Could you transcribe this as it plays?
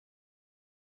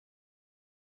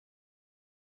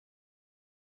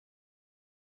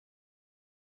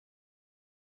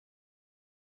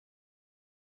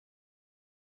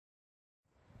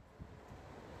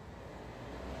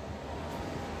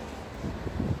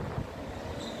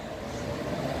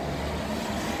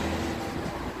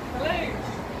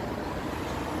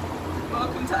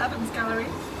Adams Gallery.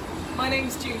 My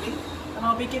name's Julie and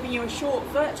I'll be giving you a short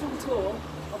virtual tour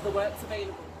of the works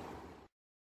available.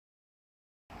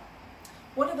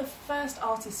 One of the first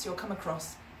artists you'll come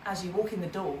across as you walk in the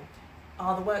door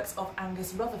are the works of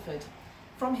Angus Rutherford.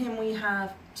 From him we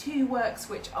have two works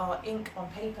which are ink on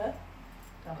paper,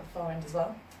 down at the far end as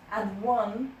well, and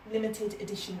one limited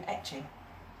edition etching.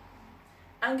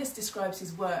 Angus describes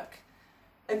his work.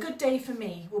 A good day for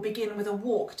me will begin with a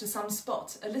walk to some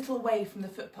spot a little away from the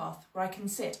footpath where I can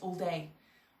sit all day,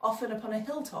 often upon a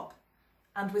hilltop,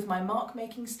 and with my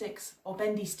mark-making sticks or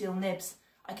bendy steel nibs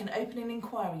I can open an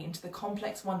inquiry into the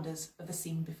complex wonders of the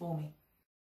scene before me.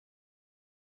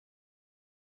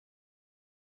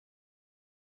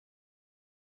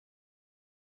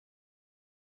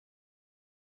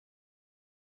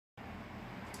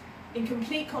 In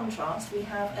complete contrast, we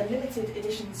have a limited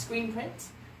edition screen print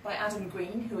by Adam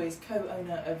Green, who is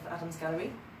co-owner of Adams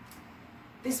Gallery.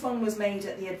 This one was made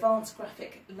at the Advanced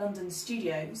Graphic London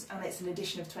Studios and it's an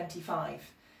edition of 25.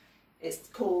 It's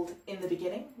called In the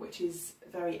Beginning, which is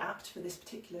very apt for this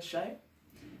particular show.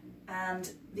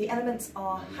 And the elements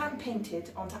are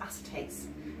hand-painted onto acetates,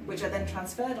 which are then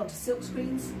transferred onto silk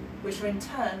screens, which are in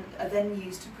turn then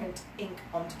used to print ink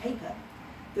onto paper.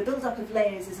 The build-up of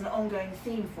layers is an ongoing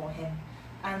theme for him,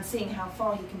 and seeing how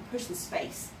far he can push the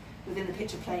space within the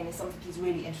picture plane is something he's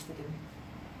really interested in.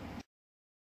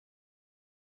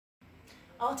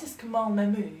 Artist Kamal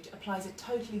Mahmood applies a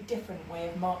totally different way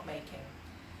of mark making.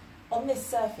 On this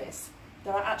surface,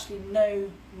 there are actually no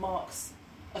marks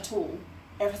at all.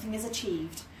 Everything is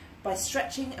achieved by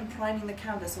stretching and priming the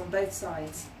canvas on both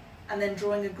sides, and then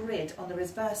drawing a grid on the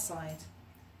reverse side.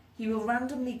 He will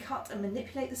randomly cut and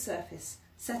manipulate the surface,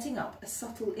 setting up a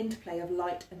subtle interplay of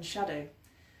light and shadow.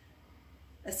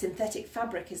 A synthetic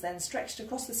fabric is then stretched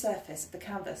across the surface of the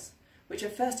canvas, which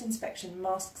at first inspection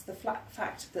masks the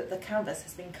fact that the canvas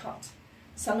has been cut.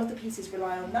 Some of the pieces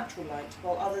rely on natural light,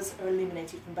 while others are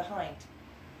illuminated from behind.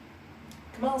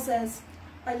 Kamal says,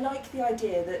 "I like the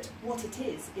idea that what it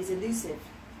is elusive,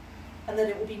 and that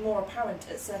it will be more apparent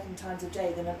at certain times of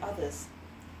day than at others.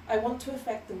 I want to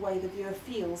affect the way the viewer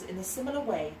feels in a similar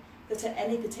way that at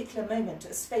any particular moment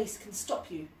a space can stop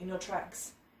you in your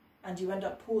tracks, and you end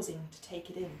up pausing to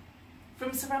take it in."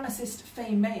 From ceramicist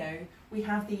Faye Mayo, we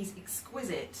have these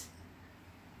exquisite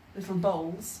little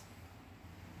bowls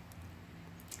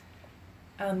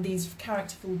and these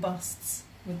characterful busts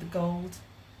with the gold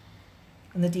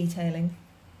and the detailing.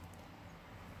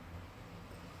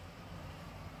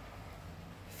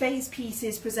 Faye's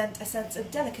pieces present a sense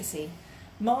of delicacy.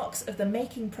 Marks of the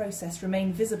making process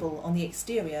remain visible on the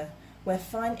exterior, where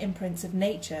fine imprints of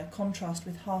nature contrast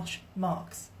with harsh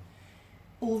marks,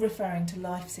 all referring to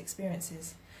life's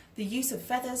experiences. The use of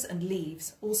feathers and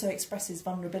leaves also expresses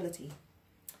vulnerability.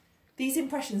 These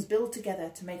impressions build together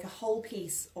to make a whole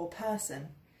piece or person.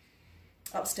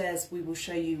 Upstairs we will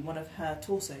show you one of her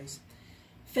torsos.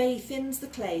 Faye thins the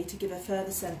clay to give a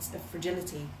further sense of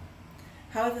fragility.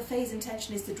 However, Faye's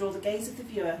intention is to draw the gaze of the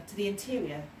viewer to the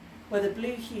interior, where the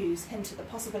blue hues hint at the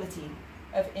possibility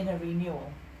of inner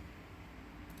renewal.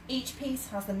 Each piece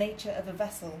has the nature of a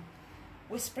vessel,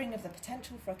 whispering of the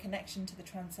potential for a connection to the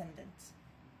transcendent.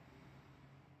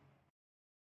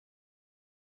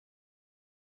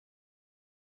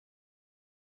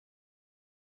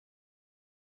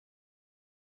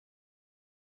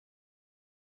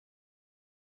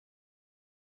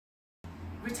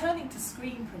 Returning to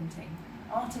screen printing,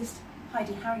 artist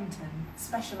Heidi Harrington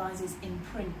specialises in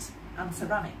print and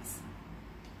ceramics.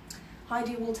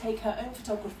 Heidi will take her own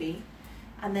photography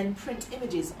and then print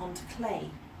images onto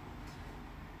clay,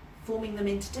 forming them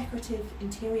into decorative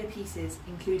interior pieces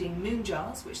including moon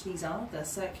jars, which these are, the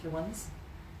circular ones,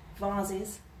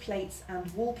 vases, plates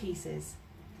and wall pieces.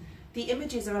 The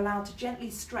images are allowed to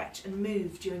gently stretch and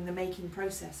move during the making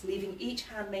process, leaving each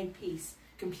handmade piece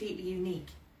completely unique.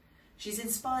 She's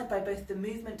inspired by both the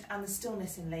movement and the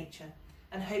stillness in nature,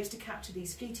 and hopes to capture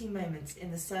these fleeting moments in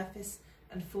the surface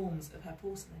and forms of her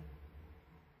porcelain.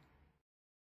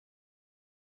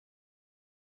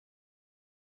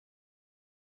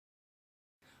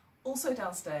 Also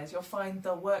downstairs you'll find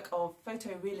the work of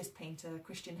photorealist painter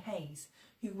Christian Hayes,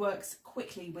 who works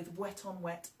quickly with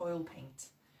wet-on-wet oil paint.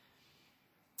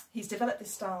 He's developed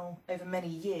this style over many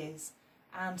years,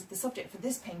 and the subject for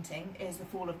this painting is the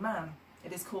fall of man.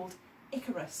 It is called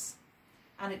Icarus,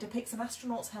 and it depicts an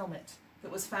astronaut's helmet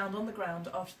that was found on the ground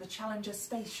after the Challenger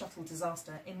space shuttle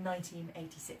disaster in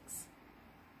 1986.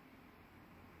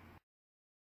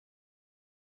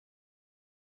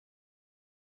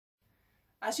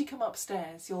 As you come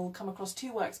upstairs, you'll come across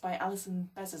two works by Alison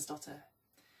Bezersdotter.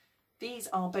 These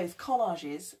are both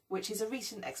collages, which is a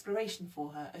recent exploration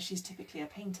for her as she's typically a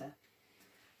painter.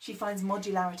 She finds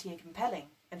modularity compelling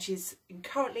and she's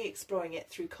currently exploring it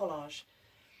through collage.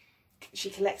 She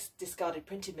collects discarded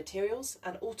printed materials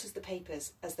and alters the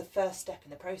papers as the first step in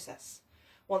the process.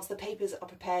 Once the papers are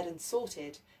prepared and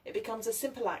sorted, it becomes a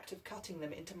simple act of cutting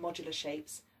them into modular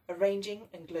shapes, arranging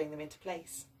and gluing them into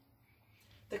place.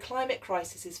 The climate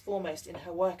crisis is foremost in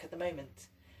her work at the moment.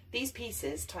 These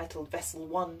pieces, titled Vessel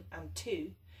 1 and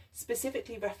 2,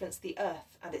 specifically reference the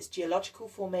Earth and its geological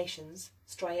formations,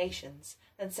 striations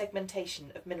and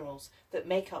segmentation of minerals that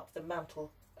make up the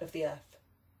mantle of the Earth.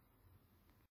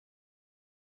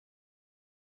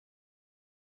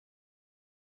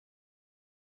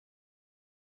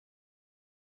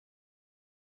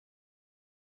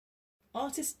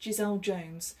 Artist Giselle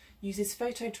Jones uses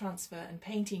photo transfer and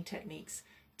painting techniques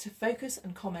to focus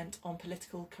and comment on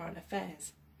political current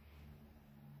affairs.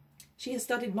 She has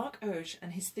studied Marc Auge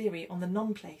and his theory on the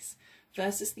non-place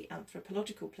versus the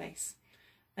anthropological place,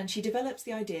 and she develops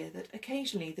the idea that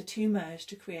occasionally the two merge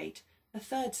to create a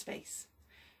third space.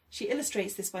 She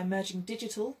illustrates this by merging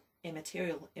digital,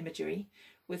 immaterial imagery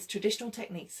with traditional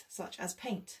techniques such as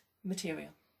paint, material.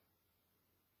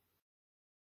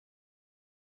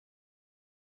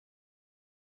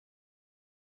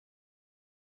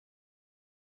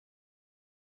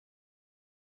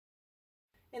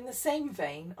 In the same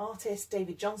vein, artist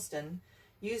David Johnston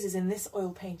uses in this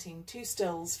oil painting two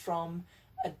stills from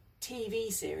a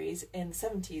TV series in the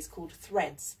 70s called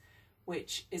Threads,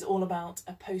 which is all about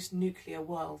a post-nuclear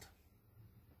world.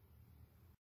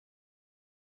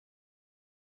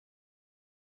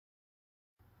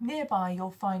 Nearby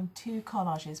you'll find two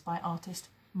collages by artist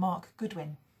Mark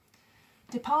Goodwin.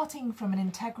 Departing from an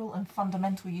integral and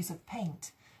fundamental use of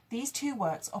paint, these two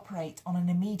works operate on an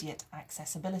immediate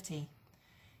accessibility.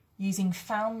 Using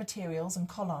found materials and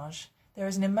collage, there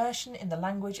is an immersion in the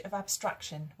language of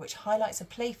abstraction which highlights a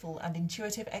playful and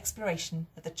intuitive exploration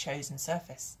of the chosen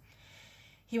surface.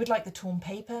 He would like the torn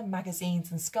paper,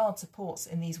 magazines and scarred supports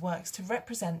in these works to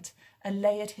represent a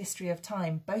layered history of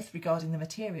time, both regarding the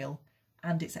material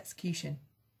and its execution.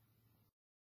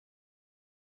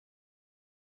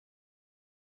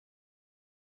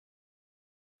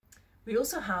 We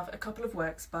also have a couple of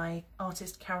works by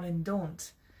artist Carolyn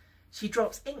Daunt. She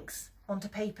drops inks onto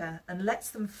paper and lets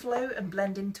them flow and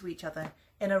blend into each other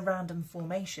in a random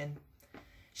formation.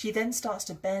 She then starts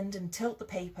to bend and tilt the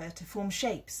paper to form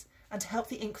shapes and to help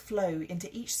the ink flow into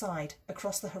each side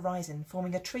across the horizon,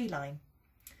 forming a tree line.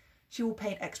 She will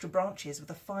paint extra branches with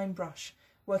a fine brush,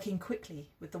 working quickly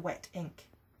with the wet ink.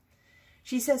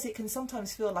 She says it can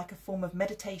sometimes feel like a form of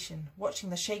meditation, watching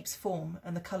the shapes form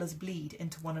and the colours bleed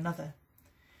into one another.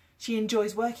 She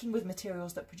enjoys working with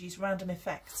materials that produce random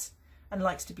effects and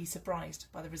likes to be surprised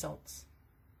by the results.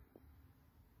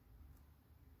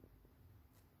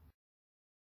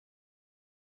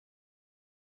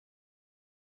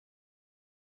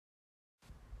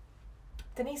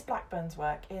 Denise Blackburn's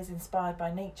work is inspired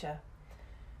by nature.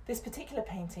 This particular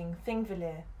painting,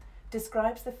 Thingvellir,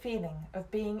 describes the feeling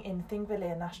of being in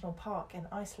Thingvellir National Park in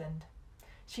Iceland.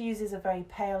 She uses a very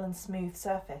pale and smooth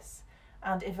surface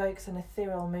and evokes an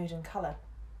ethereal mood and colour.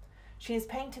 She has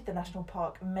painted the national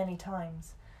park many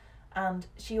times, and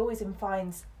she always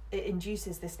finds it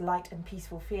induces this light and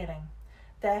peaceful feeling.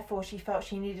 Therefore, she felt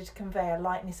she needed to convey a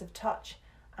lightness of touch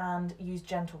and use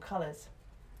gentle colours.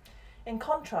 In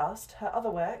contrast, her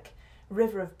other work,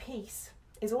 River of Peace,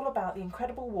 is all about the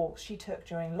incredible walks she took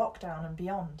during lockdown and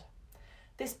beyond.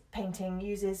 This painting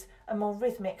uses a more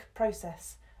rhythmic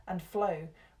process and flow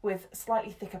with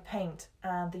slightly thicker paint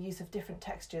and the use of different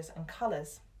textures and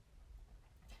colours.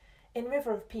 In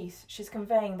River of Peace, she's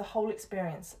conveying the whole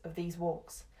experience of these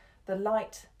walks, the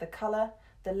light, the colour,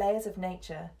 the layers of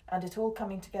nature, and it all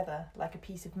coming together like a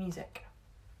piece of music.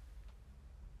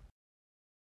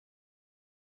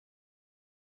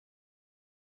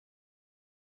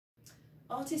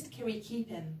 Artist Kiri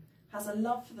Keepin has a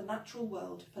love for the natural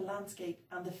world, for landscape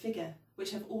and the figure,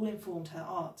 which have all informed her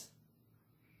art.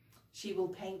 She will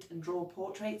paint and draw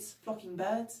portraits, flocking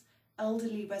birds,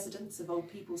 elderly residents of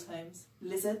old people's homes,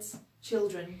 lizards,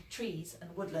 children, trees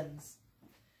and woodlands.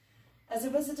 As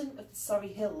a resident of the Surrey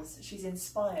Hills, she's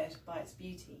inspired by its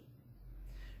beauty.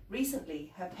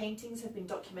 Recently, her paintings have been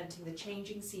documenting the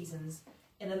changing seasons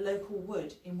in a local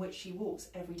wood in which she walks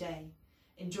every day,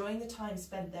 enjoying the time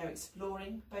spent there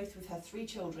exploring, both with her 3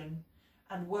 children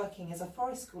and working as a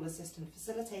forest school assistant,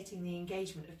 facilitating the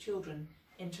engagement of children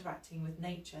interacting with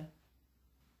nature.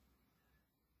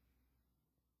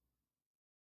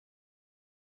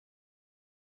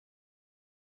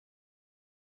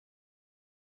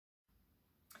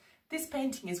 This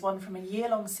painting is one from a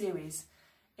year-long series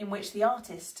in which the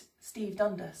artist, Steve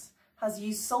Dundas, has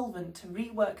used solvent to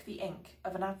rework the ink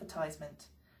of an advertisement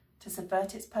to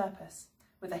subvert its purpose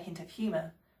with a hint of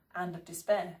humour and of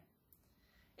despair.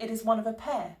 It is one of a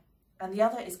pair, and the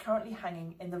other is currently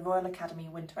hanging in the Royal Academy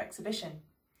Winter Exhibition.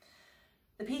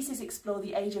 The pieces explore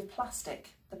the age of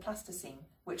plastic, the plasticine,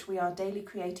 which we are daily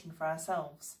creating for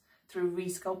ourselves through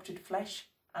resculptured flesh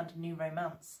and new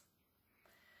romance.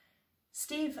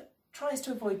 Steve tries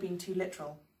to avoid being too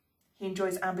literal. He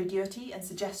enjoys ambiguity and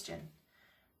suggestion,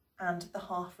 and the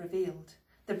half revealed.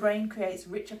 The brain creates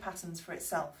richer patterns for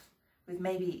itself, with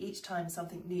maybe each time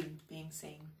something new being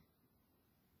seen.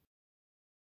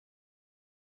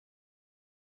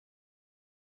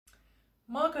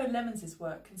 Margot Lemons'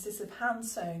 work consists of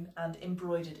hand-sewn and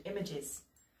embroidered images.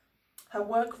 Her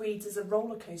work reads as a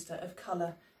roller coaster of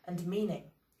colour and meaning.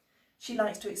 She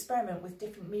likes to experiment with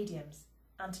different mediums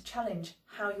and to challenge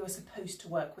how you are supposed to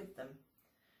work with them.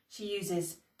 She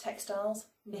uses textiles,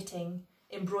 knitting,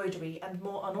 embroidery and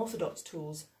more unorthodox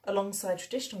tools alongside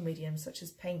traditional mediums such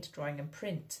as paint, drawing and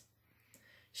print.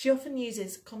 She often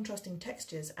uses contrasting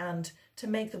textures and, to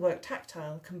make the work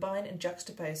tactile, combine and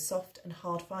juxtapose soft and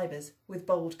hard fibres with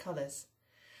bold colours.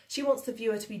 She wants the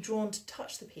viewer to be drawn to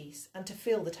touch the piece and to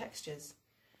feel the textures.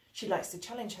 She likes to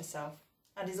challenge herself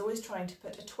and is always trying to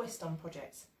put a twist on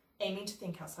projects, aiming to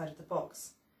think outside of the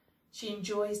box. She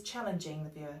enjoys challenging the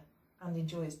viewer and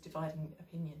enjoys dividing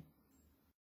opinion.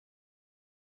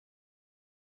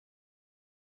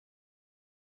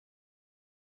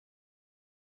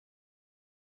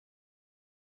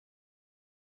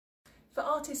 For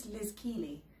artist Liz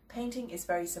Keeley, painting is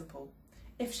very simple.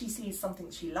 If she sees something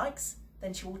she likes,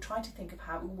 then she will try to think of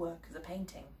how it will work as a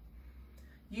painting.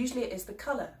 Usually it is the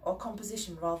colour or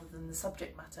composition rather than the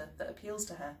subject matter that appeals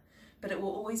to her, but it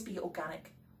will always be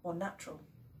organic or natural.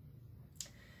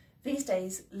 These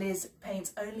days, Liz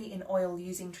paints only in oil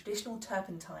using traditional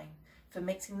turpentine for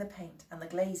mixing the paint and the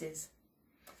glazes.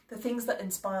 The things that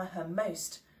inspire her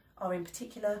most are in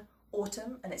particular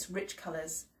autumn and its rich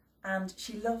colours, and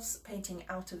she loves painting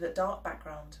out of a dark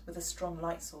background with a strong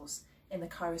light source in the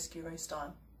chiaroscuro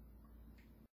style.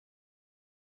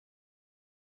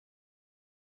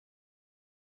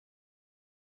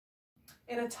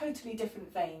 In a totally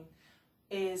different vein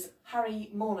is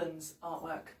Harry Morland's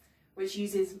artwork, which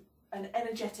uses an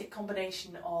energetic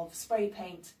combination of spray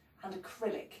paint and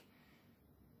acrylic.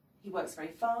 He works very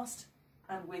fast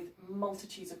and with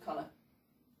multitudes of colour.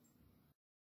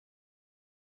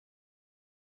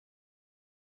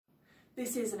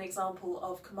 This is an example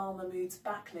of Kamal Mahmood's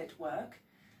backlit work.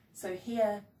 So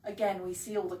here again we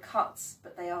see all the cuts,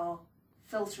 but they are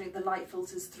filtering, the light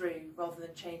filters through rather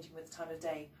than changing with the time of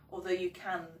day, although you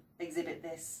can exhibit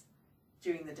this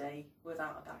during the day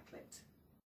without a backlit.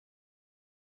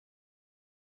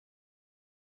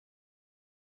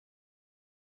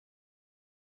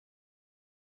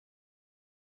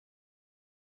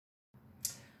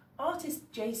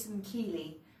 Artist Jason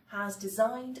Keeley has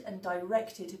designed and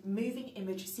directed moving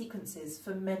image sequences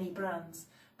for many brands,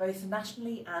 both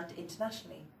nationally and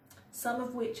internationally, some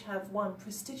of which have won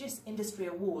prestigious industry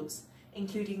awards,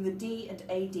 including the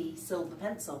D&AD Silver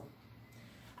Pencil.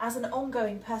 As an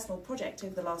ongoing personal project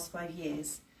over the last 5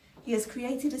 years, he has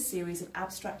created a series of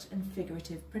abstract and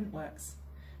figurative printworks.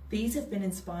 These have been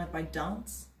inspired by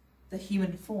dance, the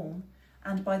human form,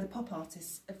 and by the pop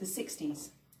artists of the 60s.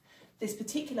 This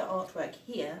particular artwork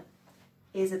here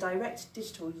is a direct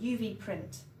digital UV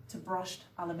print to brushed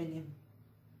aluminium.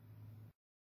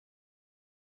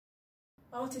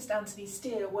 Artist Anthony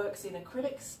Steer works in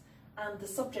acrylics, and the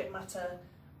subject matter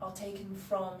are taken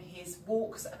from his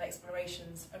walks and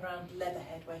explorations around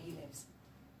Leatherhead, where he lives.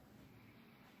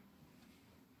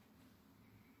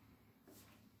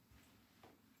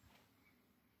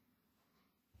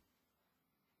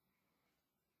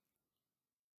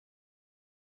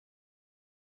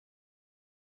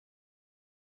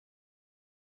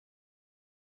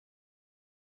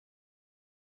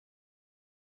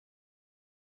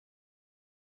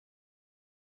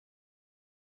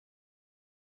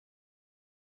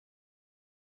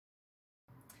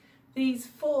 These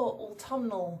 4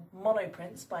 autumnal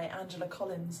monoprints by Angela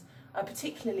Collins are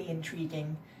particularly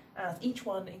intriguing, as each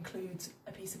one includes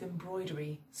a piece of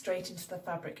embroidery straight into the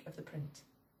fabric of the print.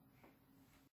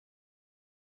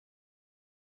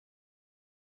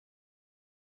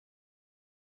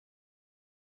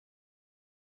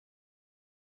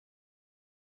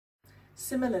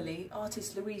 Similarly,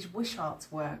 artist Louise Wishart's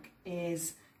work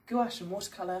is gouache and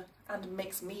watercolour and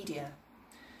mixed media.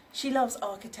 She loves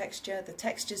architecture, the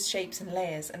textures, shapes and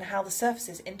layers, and how the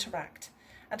surfaces interact,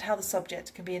 and how the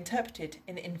subject can be interpreted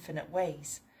in infinite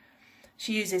ways.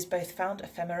 She uses both found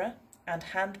ephemera and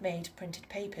handmade printed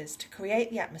papers to create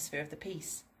the atmosphere of the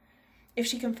piece. If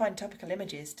she can find topical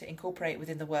images to incorporate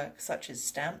within the work, such as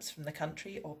stamps from the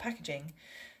country or packaging,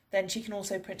 then she can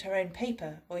also print her own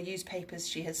paper or use papers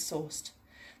she has sourced.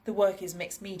 The work is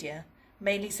mixed media,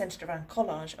 mainly centred around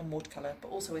collage and watercolour, but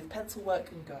also with pencil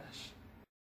work and gouache.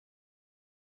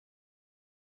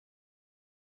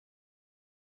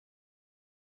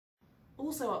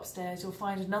 Also upstairs you'll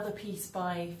find another piece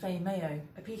by Faye Mayo,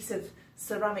 a piece of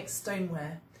ceramic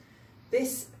stoneware.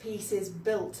 This piece is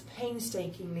built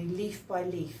painstakingly leaf by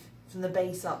leaf from the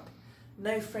base up.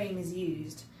 No frame is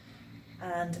used,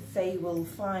 and Faye will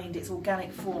find its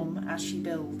organic form as she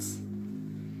builds.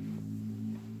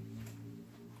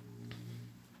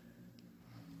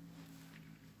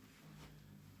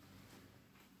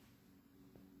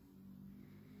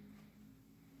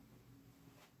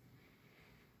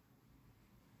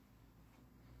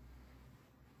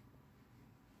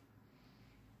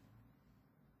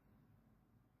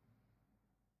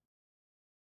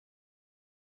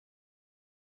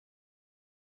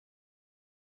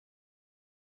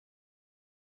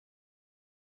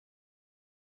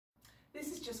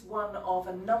 This is just one of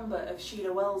a number of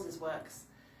Sheila Wells's works.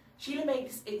 Sheila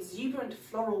makes exuberant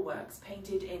floral works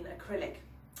painted in acrylic.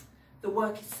 The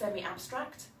work is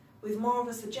semi-abstract, with more of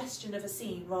a suggestion of a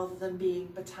scene rather than being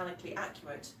botanically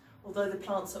accurate, although the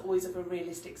plants are always of a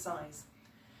realistic size.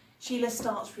 Sheila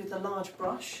starts with a large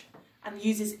brush and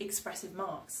uses expressive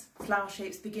marks. Flower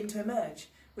shapes begin to emerge,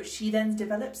 which she then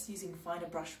develops using finer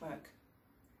brushwork.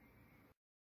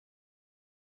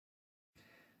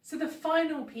 So the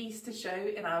final piece to show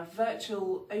in our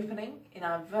virtual opening, in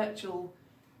our virtual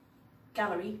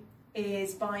gallery,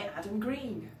 is by Adam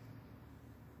Green.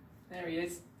 There he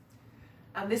is.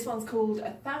 And this one's called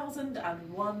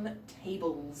 1001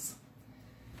 Tables.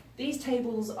 These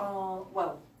tables are,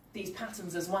 well, these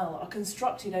patterns as well, are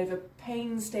constructed over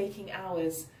painstaking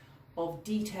hours of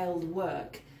detailed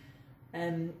work.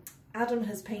 Adam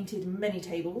has painted many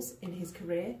tables in his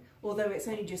career, although it's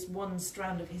only just one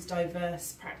strand of his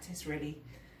diverse practice really.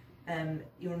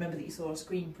 You'll remember that you saw a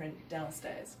screen print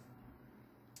downstairs.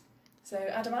 So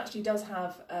Adam actually does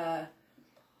have a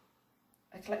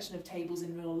collection of tables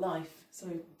in real life,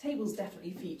 so tables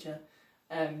definitely feature.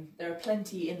 There are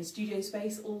plenty in the studio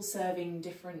space, all serving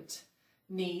different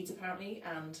needs apparently,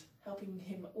 and helping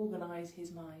him organise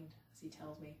his mind, as he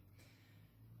tells me.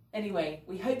 Anyway,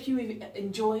 we hope you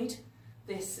enjoyed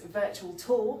this virtual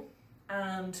tour,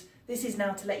 and this is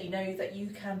now to let you know that you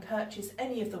can purchase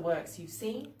any of the works you've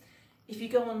seen. If you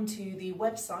go onto the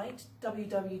website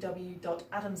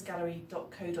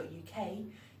www.adamsgallery.co.uk,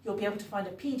 you'll be able to find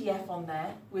a PDF on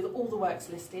there with all the works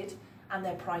listed and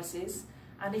their prices.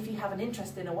 And if you have an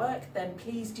interest in a work, then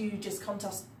please do just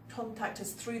contact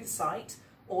us through the site,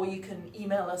 or you can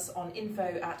email us on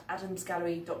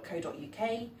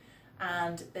info@adamsgallery.co.uk.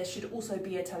 And there should also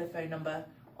be a telephone number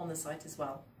on the site as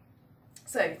well.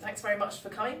 So thanks very much for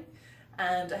coming,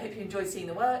 and I hope you enjoyed seeing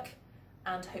the work,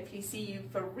 and hopefully see you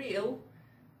for real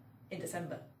in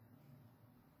December.